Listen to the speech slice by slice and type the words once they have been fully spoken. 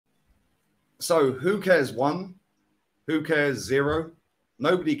So who cares one? Who cares zero?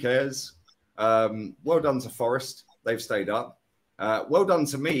 Nobody cares. Well done to Forest. They've stayed up. Well done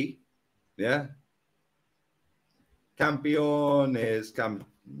to me. Yeah. Campeones,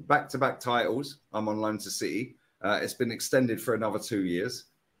 back-to-back titles. I'm on loan to City. It's been extended for another 2 years.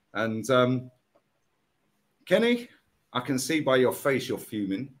 And Kenny, I can see by your face you're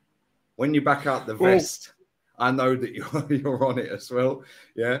fuming. When you back out the vest, I know that you're on it as well.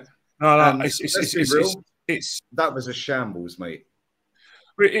 Yeah. No, that was a shambles, mate.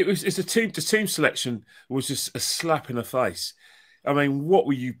 It's the team selection was just a slap in the face. I mean, what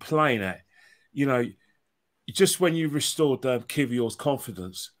were you playing at? You know, just when you restored Kivior's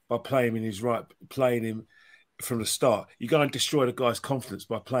confidence by playing him from the start, you go and destroy the guy's confidence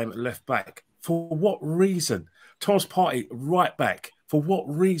by playing him at left back. For what reason? Thomas Partey, right back. For what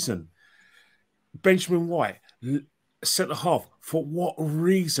reason? Benjamin White, centre half. For what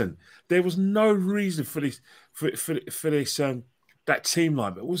reason? There was no reason for this that team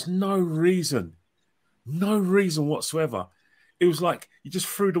line. There was no reason whatsoever. It was like you just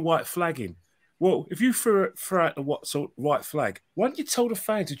threw the white flag in. Well, if you threw out the white flag, why didn't you tell the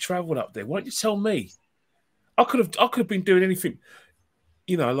fans who travelled up there? Why didn't you tell me? I could have been doing anything,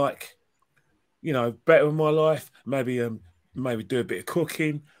 better in my life. Maybe do a bit of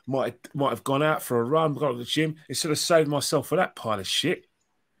cooking. Might have gone out for a run, gone to the gym instead of saving myself for that pile of shit.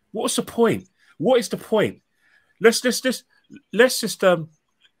 What's the point? What is the point? Let's just like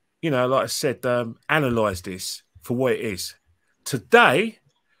I said, analyze this for what it is. Today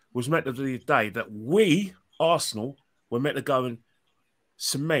was meant to be the day that we, Arsenal, were meant to go and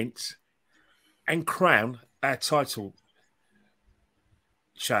cement and crown our title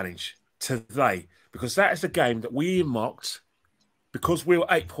challenge today, because that is the game that we earmarked, because we were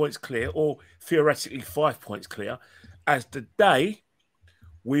 8 points clear, or theoretically 5 points clear, as the day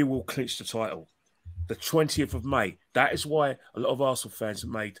we will clinch the title, the 20th of May. That is why a lot of Arsenal fans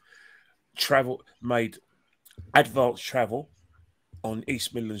have made advanced travel on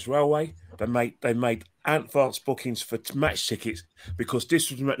East Midlands Railway. They made advanced bookings for match tickets, because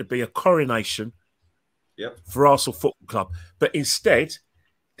this was meant to be a coronation for Arsenal Football Club. But instead,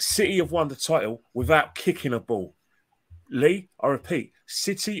 City have won the title without kicking a ball. Lee, I repeat,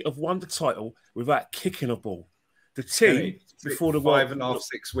 City have won the title without kicking a ball. The team before the 5.5,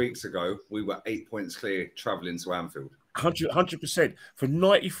 6 weeks ago, we were 8 points clear travelling to Anfield. 100%. For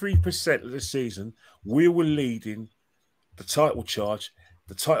 93% of the season, we were leading the title charge.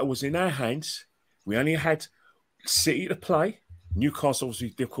 The title was in our hands. We only had City to play. Newcastle obviously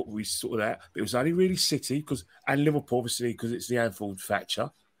difficult. We sorted out, but it was only really City and Liverpool obviously because it's the Anfield factor.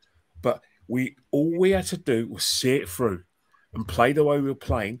 But all we had to do was see it through and play the way we were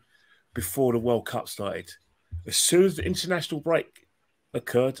playing before the World Cup started. As soon as the international break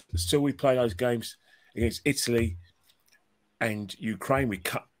occurred, still we play those games against Italy and Ukraine.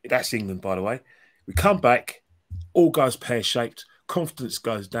 That's England, by the way. We come back, all goes pear-shaped, confidence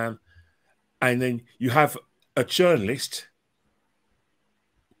goes down, and then you have a journalist.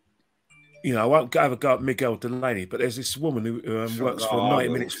 I won't have a go at Miguel Delaney, but there's this woman who works for 90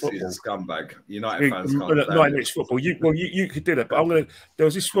 Minutes Football. She's a scumbag. United fans can't 90 Minutes Football. You could do that, but there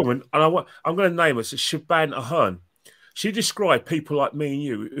was this woman, and I'm going to name her. It's Shaban Ahern. She described people like me and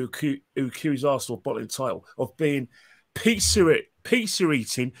you who accuse Arsenal of bottling title of being pizza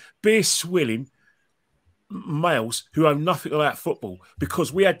eating, beer swilling males who know nothing about football,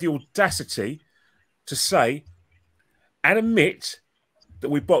 because we had the audacity to say and admit that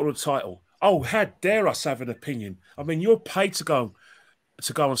we bottled the title. Oh, how dare us have an opinion? I mean, you're paid to go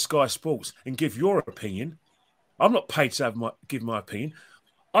on Sky Sports and give your opinion. I'm not paid to give my opinion.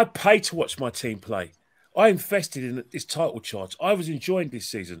 I paid to watch my team play. I invested in this title charge. I was enjoying this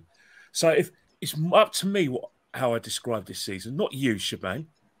season. So if it's up to me how I describe this season, not you, Shaban.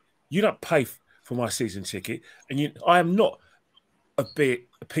 You don't pay for my season ticket, and I am not a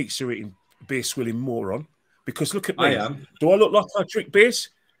pizza eating, beer swilling moron. Because look at me. I am. Do I look like I drink beers?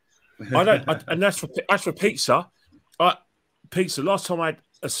 I don't. And that's for pizza. Pizza. Last time I had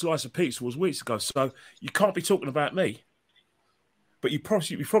a slice of pizza was weeks ago. So you can't be talking about me. But you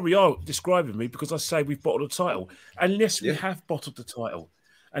probably are describing me because I say we've bottled the title. Unless we have bottled the title,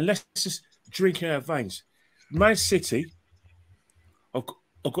 and let's just drink in our veins. Man City, I've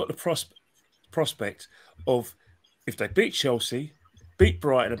got the prospect of, if they beat Chelsea, beat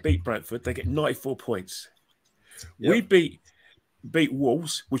Brighton and beat Brentford, they get 94 points. Yep. We beat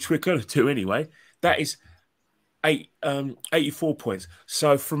Wolves, which we're going to do anyway. That is 84 points.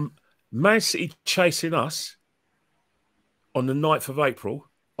 So from Man City chasing us on the 9th of April,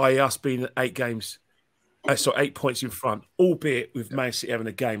 i.e. us being 8 points in front, albeit with Man City having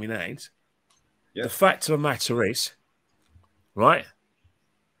a game in hand, Yeah. The fact of the matter is, right,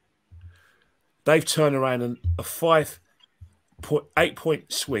 they've turned around and a 8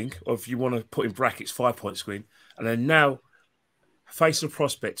 point swing, or if you want to put in brackets, 5 point swing, and then now face the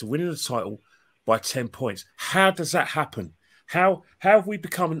prospect of winning the title by 10 points. How does that happen? How have we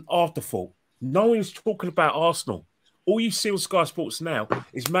become an afterthought? No one's talking about Arsenal. All you see on Sky Sports now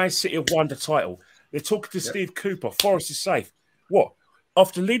is Man City have won the title. They're talking to Steve Cooper. Forest is safe. What?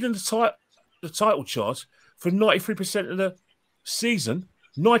 After leading the title charge for 93% of the season,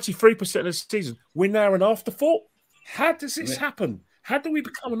 93% of the season, we're now an afterthought? How does this happen? How do we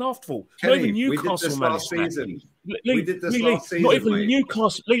become an afterthought? Kenny, Not even Newcastle last managed season. that. We did this last season, not even mate.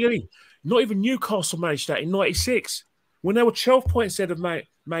 Newcastle. Not even Newcastle managed that in '96 when they were 12 points ahead of Man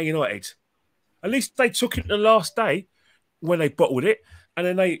United. At least they took it the last day when they bottled it, and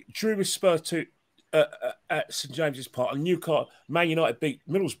then they drew with Spurs at St James's Park, and Man United beat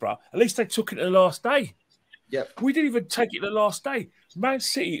Middlesbrough. At least they took it the last day. Yep. We didn't even take it the last day. Man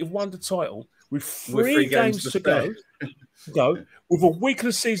City have won the title with three games to go, with a week of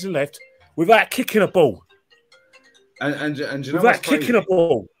the season left, without kicking a ball. And you know without kicking a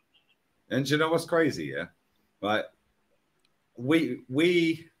ball. And you know what's crazy? Yeah, right.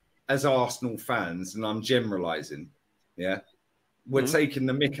 We as Arsenal fans, and I'm generalising, yeah, we're taking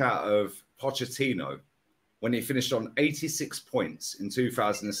the mick out of Pochettino when he finished on 86 points in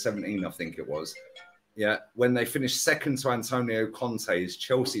 2017, I think it was. Yeah, when they finished second to Antonio Conte's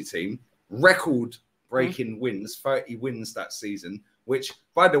Chelsea team, record-breaking wins, 30 wins that season, which,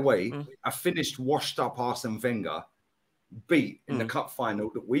 by the way, a finished washed-up Arsene Wenger beat in the cup final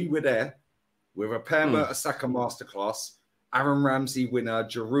that we were there with a Per Mertesacker masterclass, Aaron Ramsey winner,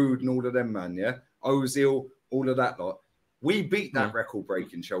 Giroud and all of them, man, yeah? Ozil, all of that lot. We beat that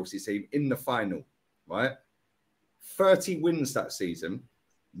record-breaking Chelsea team in the final, right? 30 wins that season.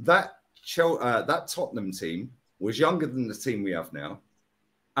 That Tottenham team was younger than the team we have now,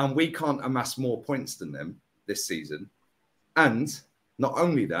 and we can't amass more points than them this season. And not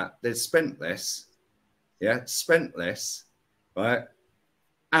only that, they've spent less, right?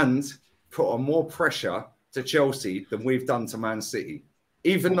 And put on more pressure to Chelsea than we've done to Man City.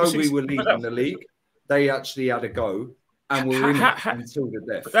 Even though we were leading the league, they actually had a go and were in it until the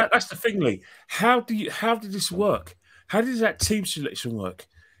death. That's the thing, Lee. How did this work? How does that team selection work?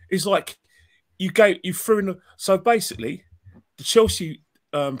 It's like you threw in. So basically, the Chelsea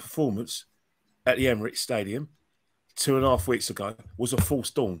performance at the Emirates Stadium 2.5 weeks ago was a false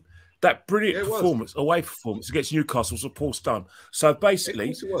dawn. That brilliant away performance against Newcastle was a false dawn. So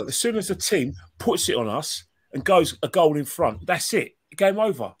basically, as soon as the team puts it on us and goes a goal in front, that's it. Game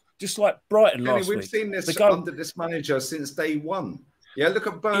over. Just like Brighton last week. We've seen this under this manager since day one. Yeah, look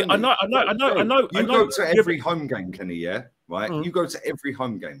at Burnley. Yeah, I know. You go to every home game, Kenny, yeah? Right? You go to every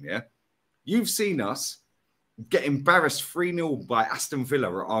home game, yeah? You've seen us get embarrassed 3-0 by Aston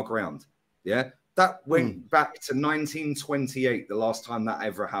Villa at our ground, yeah? That went back to 1928, the last time that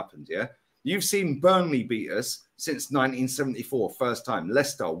ever happened, yeah? You've seen Burnley beat us since 1974, first time.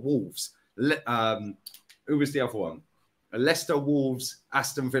 Leicester, Wolves. Who was the other one? Leicester, Wolves,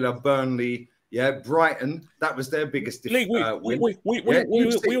 Aston Villa, Burnley, yeah, Brighton. That was their biggest win. We all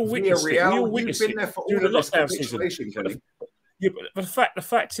witnessed it. You've been there for all of this capitulation, Kenny. Yeah, but the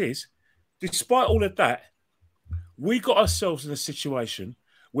fact is, despite all of that, we got ourselves in a situation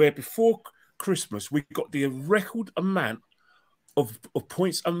where before Christmas, we got the record amount of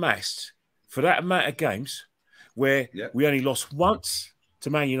points amassed for that amount of games, where we only lost once to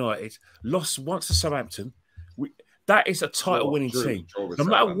Man United, lost once to Southampton. That is a title-winning team. No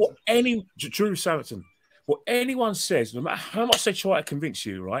matter what Drew Southampton, what anyone says, no matter how much they try to convince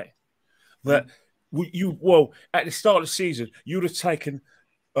you, right, that at the start of the season, you would have taken,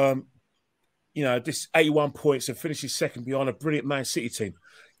 this 81 points and finished second behind a brilliant Man City team.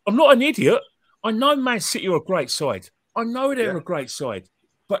 I'm not an idiot. I know Man City are a great side. I know they're a great side.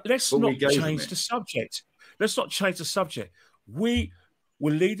 But let's not change the subject. Let's not change the subject. We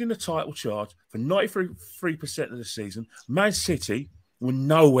were leading the title charge for 93% of the season. Man City were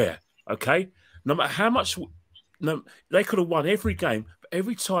nowhere, okay? No matter how much... they could have won every game, but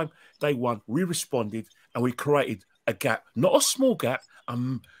every time they won, we responded and we created a gap. Not a small gap,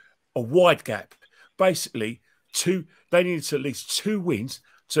 a wide gap. Basically, they needed at least 2 wins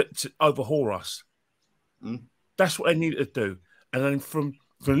to overhaul us. That's what they needed to do. And then from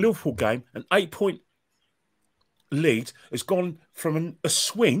the Liverpool game, an 8-point lead has gone from a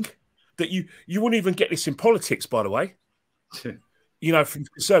swing that you wouldn't even get this in politics, by the way. From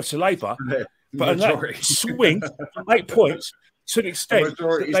Conservative to Labour. But that swing from 8 points to the extent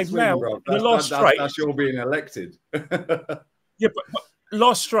that they've now, in the last straight... That's you're being elected. But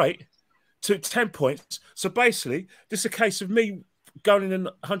last straight, to 10 points. So basically, this is a case of me going in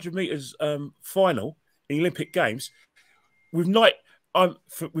a 100 meters final in the Olympic Games with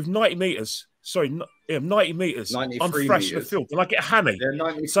 90 meters. Sorry, 90 meters. I'm 93 fresh in the meters. field, and I get a hammy. Yeah,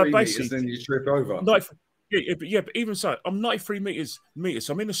 93 so meters, basically, then you trip over. But even so, I'm 93 meters.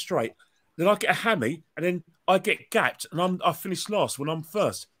 So I'm in a straight. Then I get a hammy, and then I get gapped, and I finish last when I'm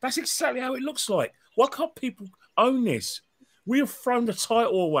first. That's exactly how it looks like. Why can't people own this? We have thrown the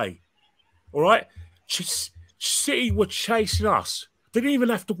title away. All right, City were chasing us. They didn't even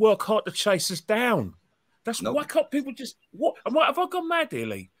have to work hard to chase us down. Why can't people just what? Have I gone mad here,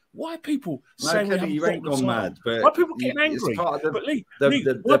 Lee? Why are people saying we haven't you ain't gone mad? But why are people getting angry? But Lee,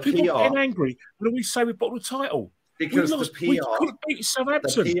 why are people getting angry when we say we bottled the title? Because the PR, we couldn't beat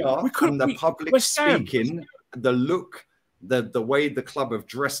Southampton. The PR we couldn't and the public speaking, the look, the way the club have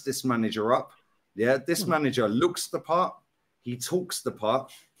dressed this manager up. Yeah, this manager looks the part. He talks the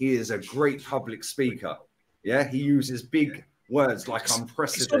part. He is a great public speaker. Yeah, he uses big words like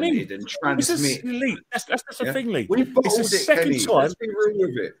unprecedented and transmit. That's the thing, Lee. We've bottled it's the second time. Let's be real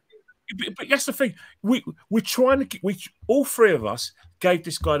with it. But that's the thing. We're trying to. All three of us gave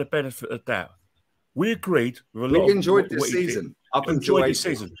this guy the benefit of the doubt. We agreed with a lot. We enjoyed this season. Up until this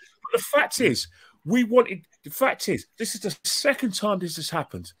season. But the fact is, we wanted. The fact is, this is the second time this has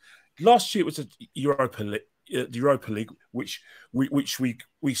happened. Last year it was the Europa League, which we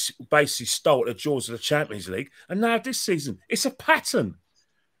basically stole at the jaws of the Champions League, and now this season it's a pattern.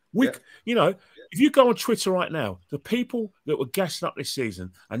 You know, if you go on Twitter right now, the people that were gassing up this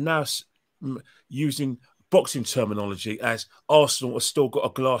season are now using boxing terminology as Arsenal has still got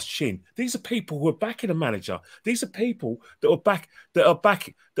a glass chin. These are people who are backing a manager. These are people that are back in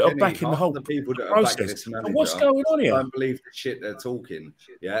the whole people that process. Are backing this manager, what's going on here? I don't believe the shit they're talking.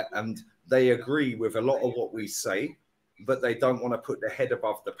 Yeah, and they agree with a lot of what we say, but they don't want to put their head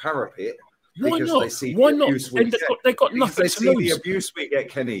above the parapet because they see the abuse we get. They got nothing to lose. The abuse we get,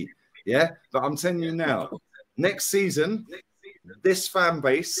 Kenny. Yeah, but I'm telling you now, next season, this fan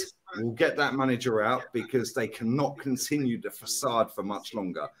base will get that manager out because they cannot continue the facade for much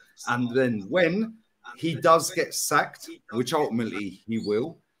longer. And then when he does get sacked, which ultimately he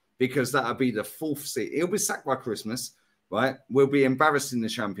will, because that'll be the fourth seat. He'll be sacked by Christmas, right? We'll be embarrassed in the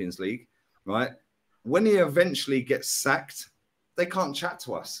Champions League, right? When he eventually gets sacked, they can't chat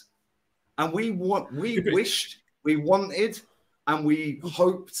to us. And we wished, we wanted, and we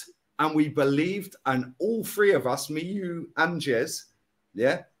hoped, and we believed, and all three of us, me, you, and Jez,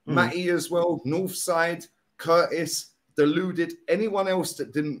 yeah, Matty as well, Northside, Curtis, Deluded, anyone else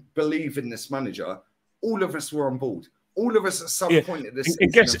that didn't believe in this manager, all of us were on board. All of us at some point in this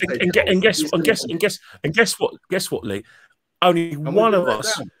and guess what, Lee? Only one of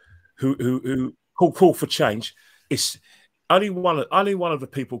us who call for change is only one of the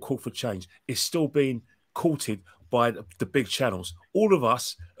people called for change is still being courted by the big channels. All of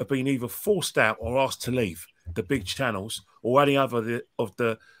us have been either forced out or asked to leave the big channels or any other of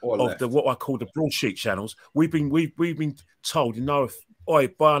the what I call the broadsheet channels. We've been told, by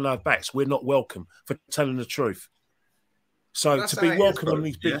our backs, we're not welcome for telling the truth. So to be welcome on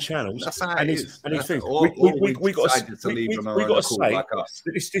these big channels and these things, we got to say that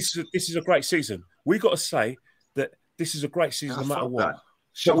this is a great season. We got to say that this is a great season no matter what.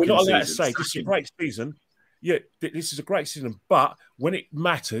 But we're not allowed to say this is a great season. Yeah, this is a great season. But when it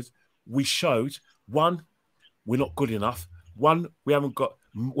mattered, we showed one, we're not good enough. One,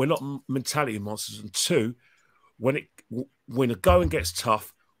 we're not mentality monsters. And two, when the going gets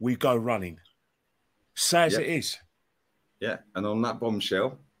tough, we go running. Say as it is. Yeah, and on that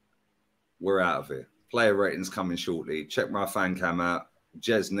bombshell, we're out of here. Player ratings coming shortly. Check my fan cam out.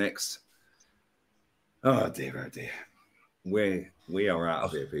 Jez next. Oh dear, oh dear. We are out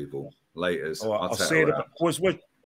of here, people. Laters. I'll see you. Boys,